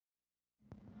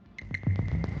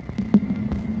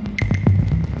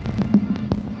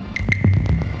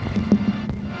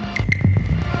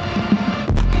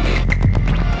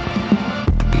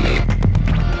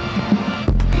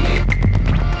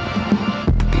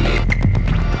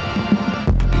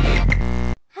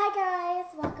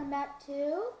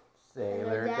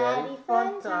Sayler Daddy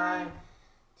Funtime.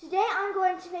 Today I'm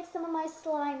going to mix some of my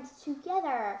slimes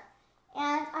together.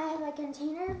 And I have a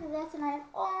container for this and I have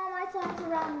all my slimes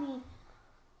around me.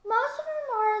 Most of them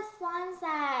are slimes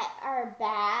that are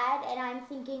bad and I'm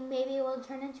thinking maybe it will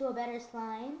turn into a better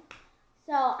slime.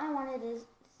 So I wanted to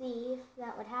see if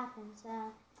that would happen.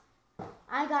 So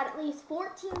I got at least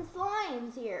 14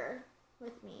 slimes here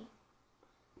with me.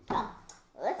 So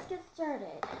let's get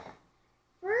started.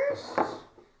 First,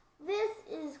 this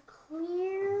is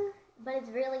clear, but it's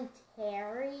really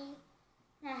terry.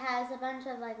 It has a bunch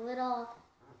of like little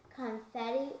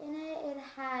confetti in it. It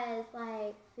has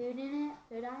like food in it,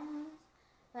 food items,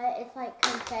 but it's like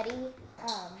confetti.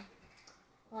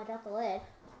 Well, I dropped the lid.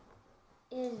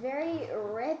 It is very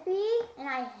rippy, and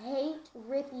I hate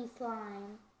rippy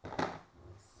slime.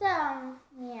 So,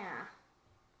 yeah.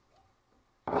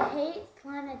 I hate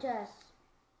slime that just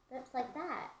rips like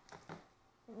that.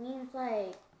 It means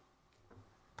like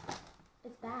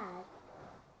it's bad.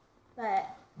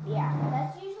 But yeah,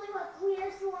 that's usually what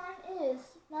clear slime is.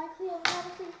 Not clear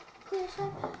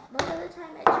slime. Most of the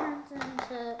time it turns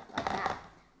into like that.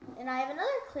 And I have another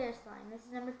clear slime. This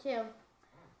is number 2.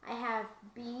 I have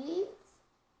beads,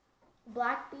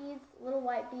 black beads, little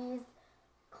white beads,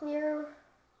 clear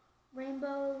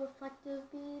rainbow reflective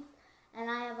beads, and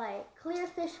I have like clear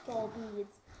fishbowl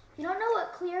beads. If you don't know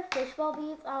what clear fishbowl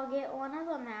beads, I'll get one of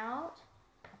them out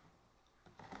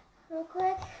real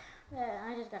quick. But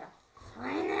I just gotta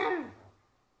find them.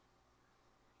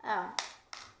 Oh,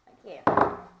 okay.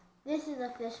 This is a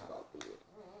fishbowl bead.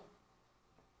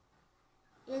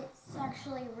 It's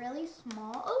actually really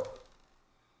small. Oh,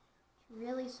 it's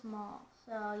really small,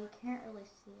 so you can't really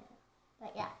see it.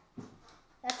 But yeah,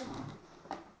 that's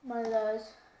one of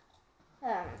those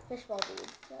fishbowl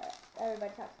beads that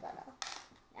everybody talks about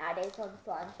nowadays on the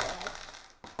slime channels.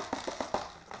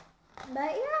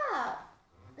 But yeah,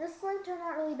 this slime turned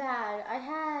out really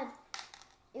bad.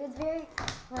 It was very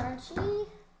crunchy,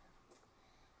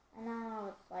 and now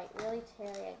it's like really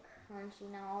terry and crunchy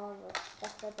now, all of the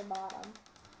stuff at the bottom.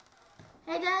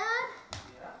 Hey Dad?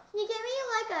 Yeah? Can you give me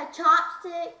like a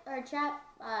chopstick or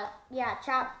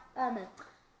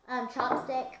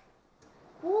chopstick?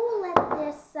 We'll let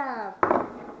this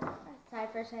aside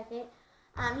for a second.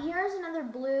 Here's another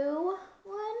blue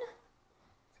one.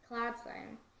 It's cloud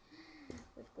slime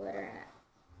with glitter in it.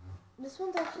 This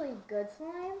one's actually good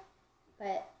slime,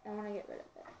 but I want to get rid of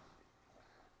it.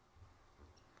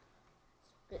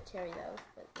 It's a bit terry though,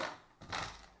 but yeah.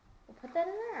 We'll put that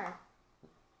in there.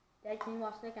 Dad, can you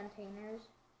wash the containers?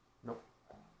 Nope.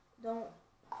 Don't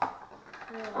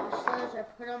wash those or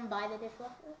put them by the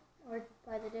dishwasher or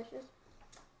by the dishes.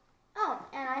 Oh,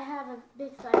 and I have a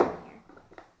big slime in here.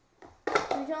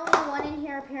 There's only one in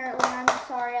here apparently. I'm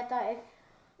sorry. I thought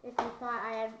if you thought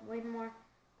I had way more.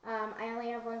 I only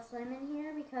have one slime in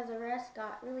here because the rest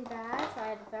got really bad, so I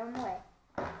had to throw them away.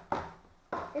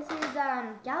 This is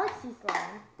Galaxy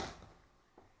slime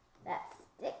that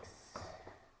sticks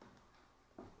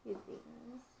to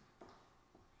things.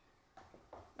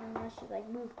 Unless you like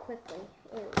move quickly,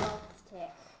 it won't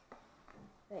stick.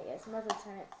 But yes, most of the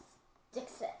time it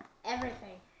sticks to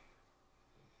everything.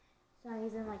 So I'm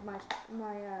using like my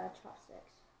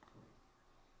chopsticks.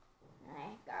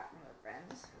 I got from a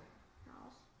friend's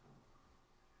house.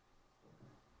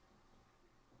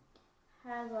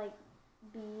 Has like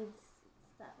beads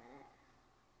stuff in it.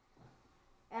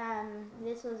 And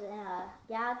this was in a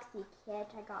Galaxy kit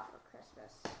I got for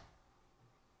Christmas.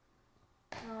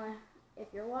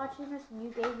 If you're watching this and you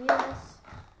gave me this,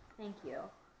 thank you.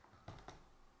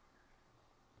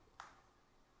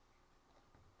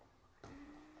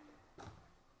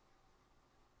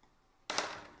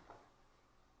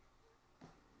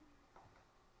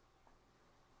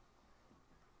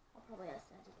 I'll probably have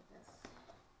to get this.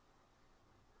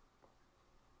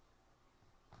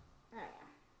 Oh yeah.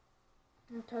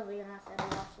 I'm totally gonna have to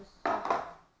wash this stuff.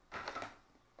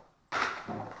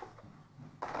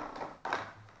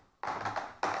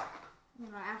 I'm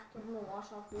gonna ask him to wash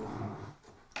off these.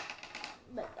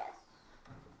 But yes.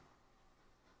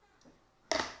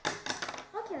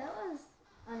 Okay, that was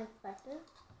unexpected.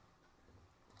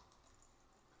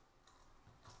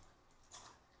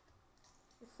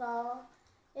 So,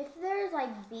 if there's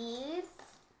like beads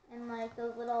and like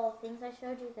those little things I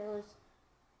showed you,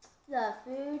 the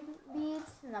food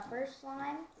beads in the first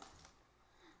slime,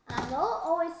 they'll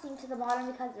always sink to the bottom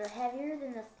because they're heavier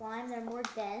than the slime. They're more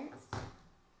dense.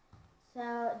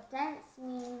 So dense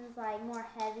means like more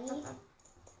heavy.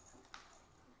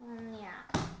 Yeah.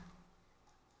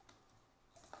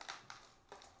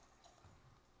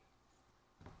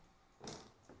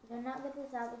 did not get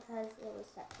this out because it was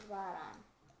stuck to the bottom.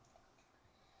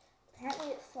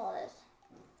 Apparently it still is.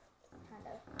 Kind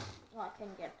of. Well, I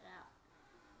couldn't get it out.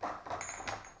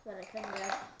 But I couldn't get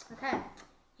it. Okay.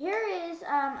 Here is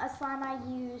a slime I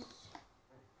used.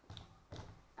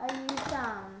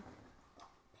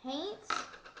 Paint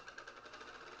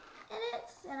in it,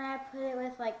 and I put it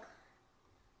with like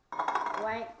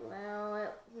white glue.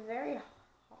 It's very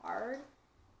hard,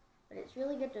 but it's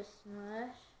really good to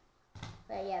smush.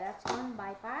 But yeah, that's one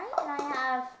bye-bye. And I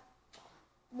have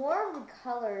more of the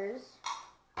colors.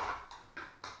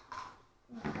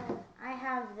 I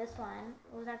have this one.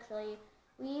 It was actually,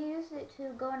 we used it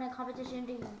to go in a competition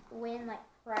to win like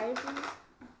prizes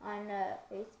on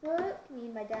Facebook, me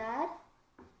and my dad.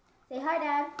 Say hi,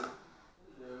 Dad.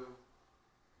 Hello.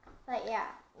 But yeah,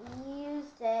 we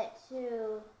used it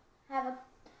to have a...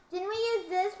 Didn't we use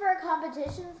this for a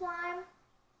competition slime?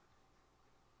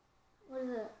 What is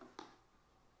it?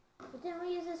 But didn't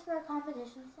we use this for a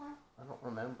competition slime? I don't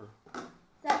remember. Is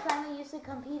that slime we used to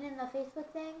compete in the Facebook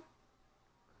thing?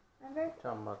 Remember?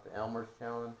 Talking about the Elmer's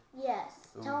challenge? Yes.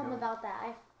 Ooh, Tell them yeah. about that.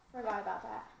 I forgot about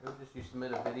that. It was just you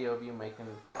submit a video of you making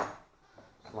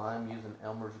slime using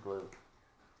Elmer's glue.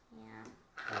 Yeah.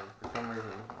 And for some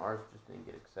reason, ours just didn't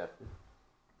get accepted.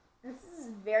 This is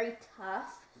very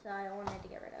tough, so I wanted to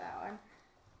get rid of that one.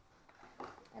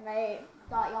 And I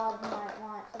thought y'all might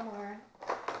want some more,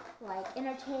 like,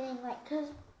 entertaining, like,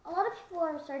 because a lot of people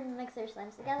are starting to mix their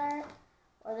slimes together,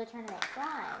 or they're trying to make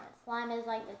slime. Slime is,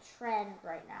 like, the trend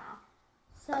right now.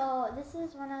 So, this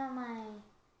is one of my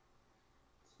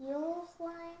teal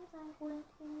slimes I'm going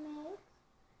to make.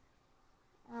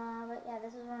 But yeah,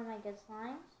 this is one of my good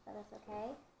slimes, but that's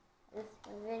okay. This is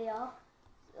for the video.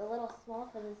 It's a little small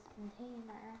for this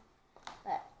container,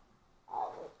 but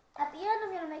at the end I'm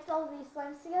going to mix all of these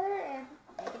slimes together and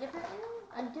make a different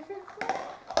slime.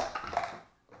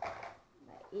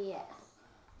 But yes,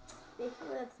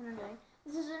 basically that's what I'm doing.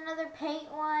 This is another paint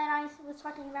one I was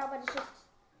talking about, but it's just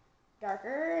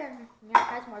darker and it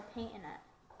has more paint in it.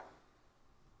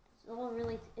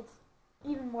 It's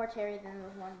even more terry than the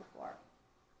one before.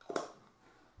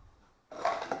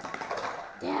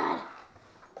 Dad!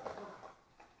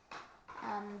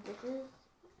 This is...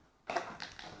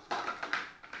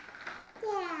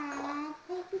 Dad,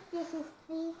 take the dishes,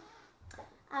 please.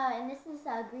 And this is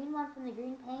a green one from the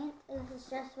green paint. This is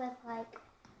just with, like,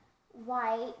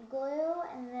 white glue,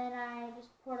 and then I just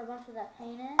poured a bunch of that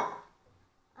paint in.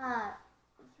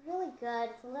 It's really good.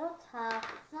 It's a little tough.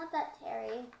 It's not that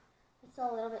terry. It's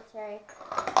still a little bit terry.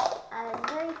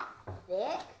 It's very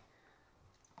thick.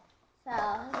 So,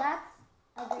 that's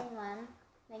a green one.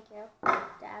 Thank you,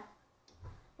 Dad.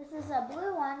 This is a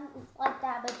blue one. It's like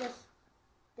that, but just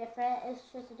different. It's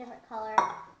just a different color.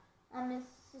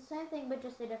 It's the same thing, but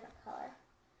just a different color.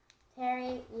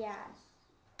 Terry, yes.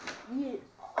 Yes.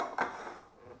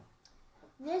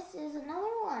 This is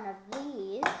another one of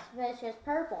these, but it's just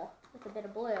purple with a bit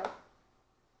of blue.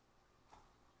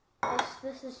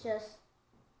 This is just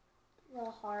a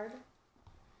little hard.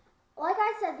 Like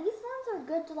I said, these ones are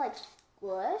good to like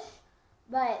squish,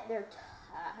 but they're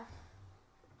tough.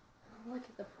 Look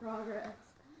at the progress.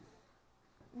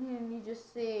 And you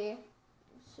just see,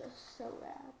 it's just so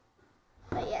bad.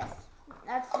 But yes,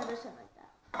 that's another one like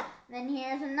that. And then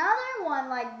here's another one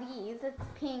like these. It's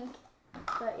pink,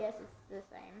 but yes, it's the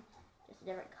same, just a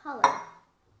different color.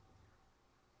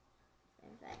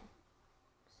 Same thing.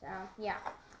 So yeah,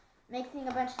 mixing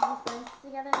a bunch of these things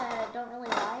together that I don't really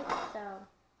like. So,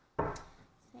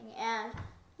 and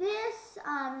this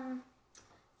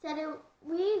said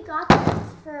we got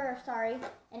this for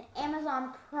an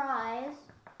Amazon prize.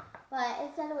 But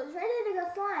it said it was ready to go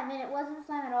slime, and it wasn't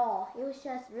slime at all. It was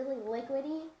just really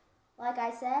liquidy, like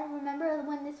I said. Remember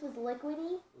when this was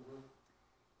liquidy? Mm-hmm.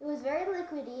 It was very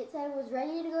liquidy. It said it was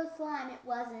ready to go slime. It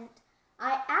wasn't.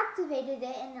 I activated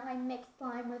it, and I mixed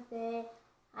slime with it.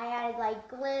 I added, like,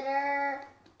 glitter,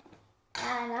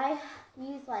 and I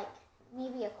used, like,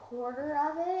 maybe a quarter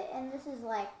of it, and this is,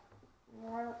 like,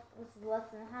 this is less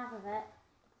than half of it.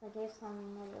 I gave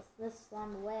some of this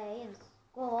slime away in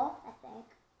school, I think.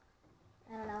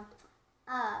 I don't know.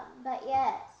 But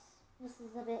yes, this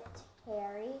is a bit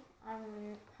terry.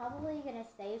 I'm probably going to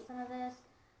save some of this,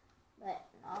 but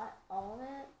not all of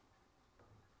it.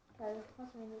 Because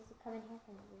most of me needs to come in here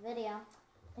for the video.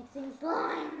 Mixing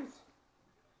slimes!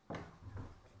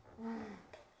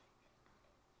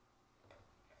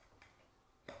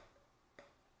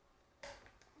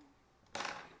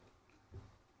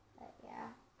 But yeah.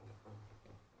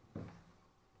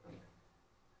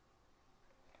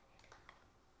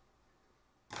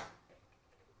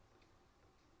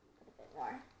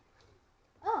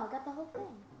 Oh, I got the whole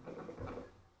thing.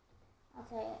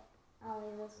 I'll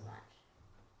leave this much.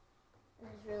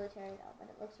 It's really tearing out, but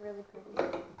it looks really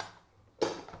pretty.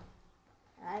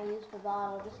 I used the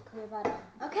bottle just to clear that up.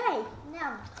 Okay,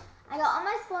 now I got all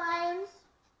my slimes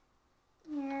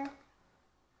here,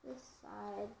 this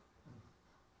side.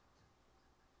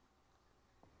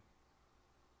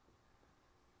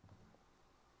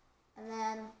 And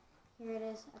then here it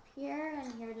is up here,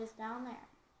 and here it is down there.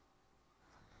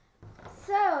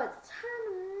 So it's time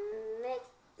to mix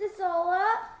this all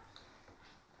up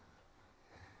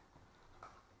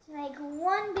to make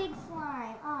one big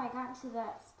slime. Oh, I got into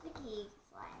that sticky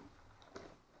slime.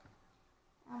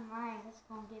 Oh my, this is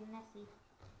gonna get messy.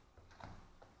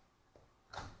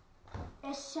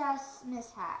 It's just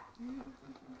mishap.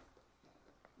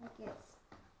 Like it's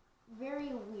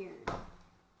very weird.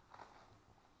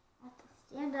 I have to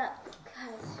stand up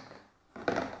because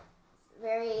it's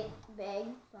very big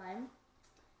slime.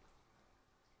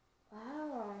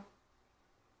 Wow.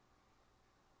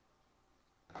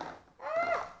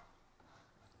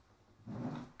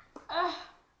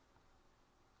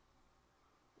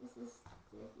 This is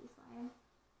sticky slime.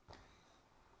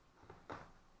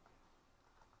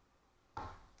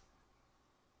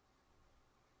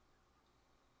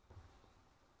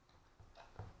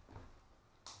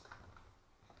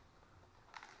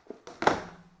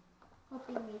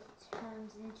 Hoping this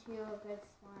turns into a good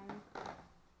slime.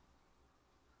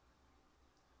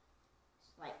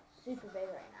 It's like super big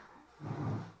right now.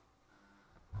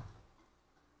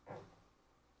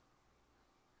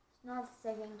 It's not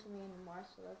sticking to me anymore,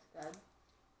 so that's good.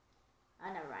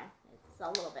 Oh, never mind. It's a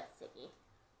little bit sticky.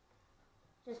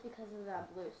 Just because of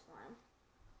that blue slime.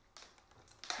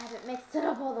 I haven't mixed it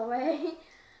up all the way.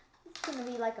 It's gonna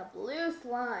be like a blue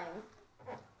slime.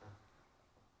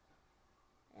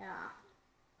 Yeah.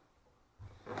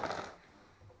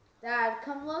 Dad,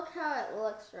 come look how it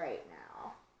looks right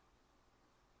now.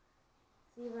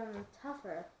 It's even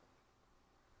tougher.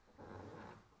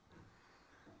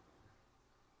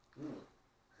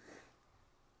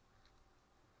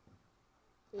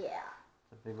 Yeah.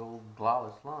 It's a big old glob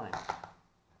of slime.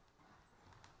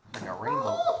 Like a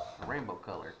rainbow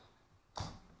color.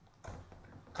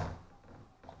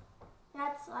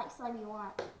 That's like slime you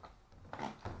want.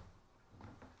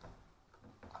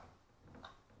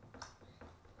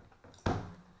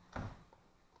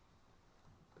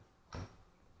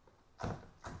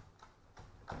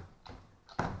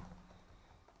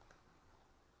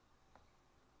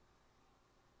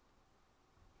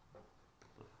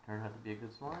 Turned out to be a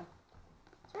good slime.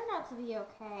 Turned out to be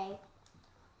okay.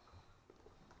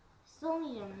 Still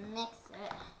need to mix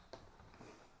it.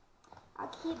 I'll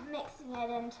keep mixing it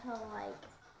until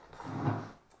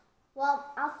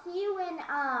well, I'll see you when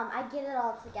I get it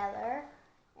all together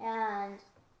and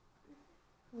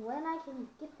when I can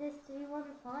get this to be what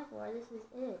it's like, or this is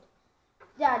it.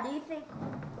 Dad, do you think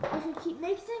we should keep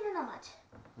mixing or not?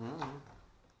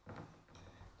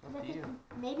 Up to you.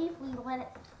 Maybe if we let it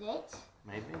sit,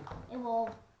 Maybe. it will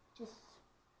just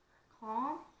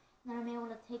calm. Then I'll be able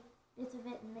to take bits of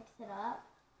it and mix it up.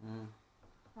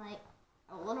 Like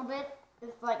a little bit.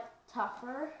 It's like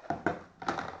tougher.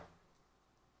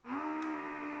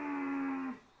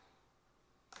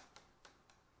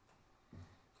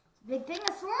 Big thing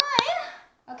of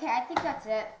slime. Okay, I think that's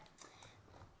it.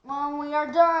 Well, we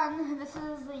are done. This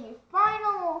is the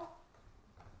final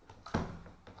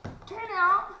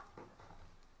turnout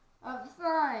of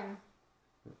slime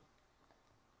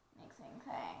mixing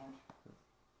thing.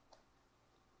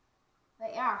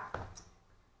 But yeah,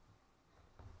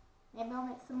 maybe I'll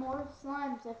make some more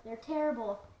slimes if they're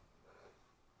terrible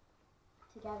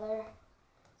together.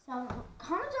 So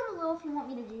comment down below if you want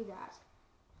me to do that.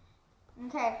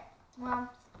 Okay, well,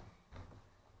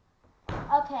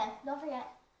 okay, don't forget,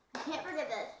 I can't forget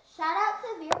this. Shout out to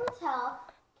Vera Patel,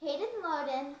 Kaden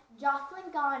Loden,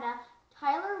 Jocelyn Ghana,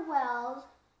 Tyler Wells,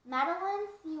 Madeline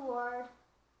Seward.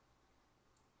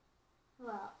 Who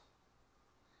else?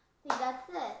 I think that's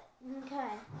it.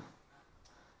 Okay.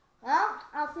 Well,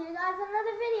 I'll see you guys in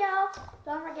another video.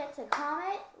 Don't forget to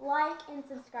comment, like, and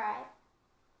subscribe.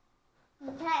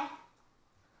 Okay.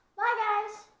 Bye,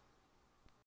 guys.